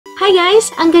Hi guys!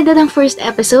 Ang ganda ng first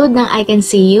episode ng I Can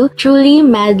See You, Truly,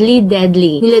 Madly,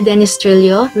 Deadly nila Dennis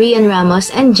Trillo, Rhian Ramos,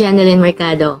 and Jennylyn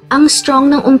Mercado. Ang strong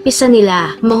ng umpisa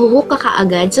nila, mahuhook ka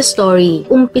kaagad sa story.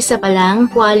 Umpisa pa lang,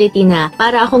 quality na,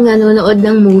 para akong nanonood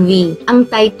ng movie. Ang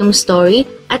tight ng story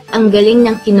at ang galing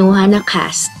ng kinuha na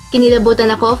cast.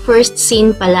 Kinilabutan ako first scene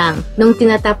pa lang, nung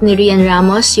tinatap ni Rhian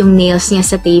Ramos yung nails niya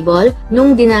sa table,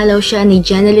 nung dinalaw siya ni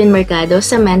Jennylyn Mercado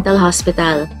sa mental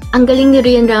hospital. Ang galing ni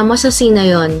Rhian Ramos sa scene na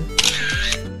yon.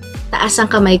 Taas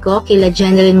ang kamay ko kila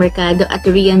Jennylyn Mercado at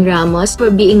Rhian Ramos for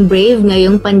being brave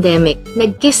ngayong pandemic.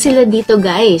 Nag-kiss sila dito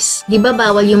guys. Di ba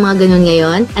bawal yung mga ganun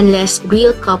ngayon? Unless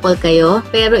real couple kayo.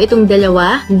 Pero itong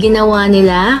dalawa, ginawa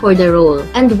nila for the role.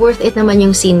 And worth it naman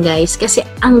yung scene guys kasi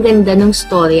ang ganda ng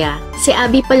storya. Si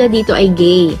Abby pala dito ay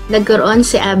gay. Nagkaroon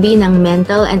si Abby ng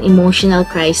mental and emotional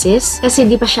crisis kasi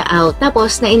di pa siya out.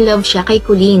 Tapos na-inlove siya kay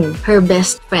Colleen, her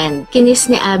best friend. Kinis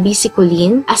ni Abby si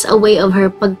Colleen as a way of her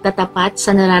pagtatapat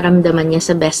sa nararamdaman niya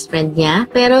sa best friend niya.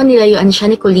 Pero nilayuan siya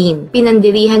ni Colleen.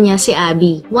 Pinandirihan niya si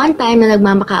Abby. One time na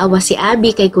nagmamakaawa si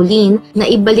Abby kay Colleen na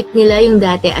ibalik nila yung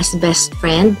dati as best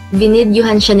friend,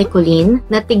 binidyuhan siya ni Colleen.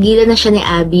 Natigilan na siya ni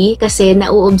Abby kasi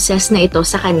nauobsess na ito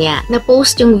sa kanya.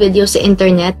 Na-post yung video sa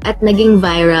internet at naging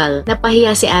viral.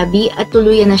 Napahiya si Abby at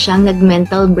tuluyan na siyang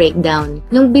nag-mental breakdown.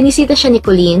 Nung binisita siya ni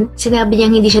Colleen, sinabi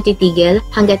niyang hindi siya titigil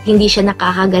hanggat hindi siya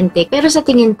nakakagantik. Pero sa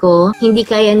tingin ko, hindi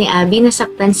kaya ni Abby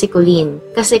nasaktan si Colleen.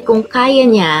 Kasi kung kaya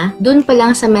niya, dun pa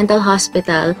lang sa mental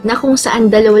hospital na kung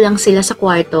saan dalawa lang sila sa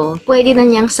kwarto, pwede na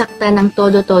niyang saktan ng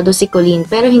todo-todo si Colleen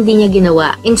pero hindi niya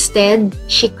ginawa. Instead,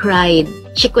 she cried.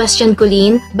 She questioned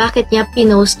Colleen bakit niya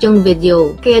pinost yung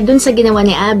video. Kaya dun sa ginawa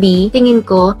ni Abby, tingin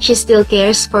ko, she still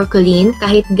cares for Colleen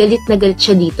kahit galit na galit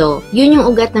siya dito. Yun yung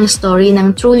ugat ng story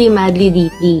ng Truly, Madly,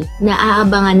 Deeply na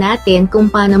aabangan natin kung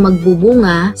paano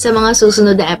magbubunga sa mga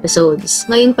susunod na episodes.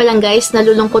 Ngayon pa lang guys,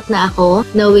 nalulungkot na ako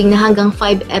knowing na hanggang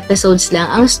 5 episodes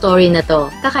lang ang story na to.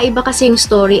 Kakaiba kasi yung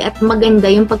story at maganda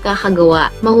yung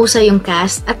pagkakagawa. Mahusay yung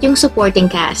cast at yung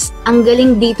supporting cast. Ang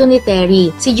galing dito ni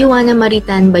Terry. Si Joanna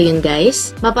Maritan ba yun guys?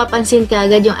 Mapapansin ka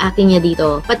agad yung acting niya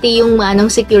dito. Pati yung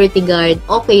manong security guard,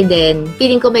 okay din.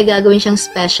 Feeling ko may gagawin siyang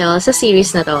special sa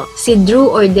series na to. Si Drew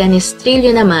or Dennis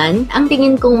Trillo naman, ang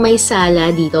tingin kong may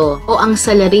sala dito. O ang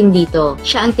sala rin dito.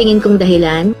 Siya ang tingin kong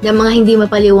dahilan ng mga hindi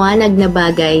mapaliwanag na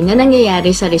bagay na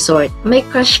nangyayari sa resort. May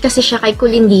crush kasi siya kay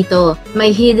Colleen dito. May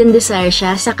hidden desire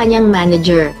siya sa kanyang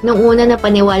manager. Nung una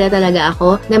napaniwala talaga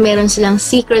ako na meron silang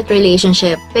secret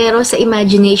relationship. Pero sa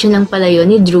imagination lang pala yun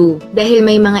ni Drew. Dahil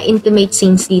may mga intimate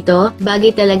scenes dito,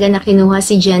 bagay talaga na kinuha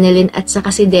si Jennylyn at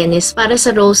saka si Dennis para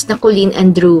sa roles na Colleen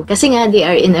and Drew. Kasi nga, they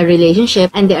are in a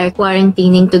relationship and they are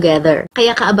quarantining together.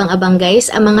 Kaya kaabang-abang guys,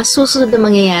 ang mga susunod na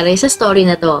mangyayari sa story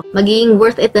na to. Magiging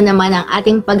worth it na naman ang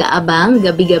ating pag-aabang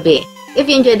gabi-gabi. If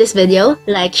you enjoyed this video,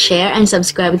 like, share, and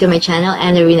subscribe to my channel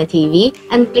Anarina TV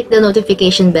and click the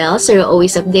notification bell so you're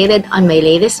always updated on my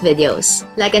latest videos.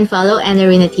 Like and follow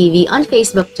Anarina TV on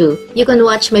Facebook too. You can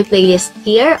watch my playlist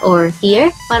here or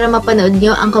here para mapanood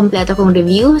nyo ang kompleto kong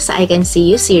review sa I Can See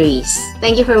You series.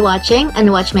 Thank you for watching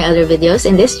and watch my other videos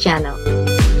in this channel.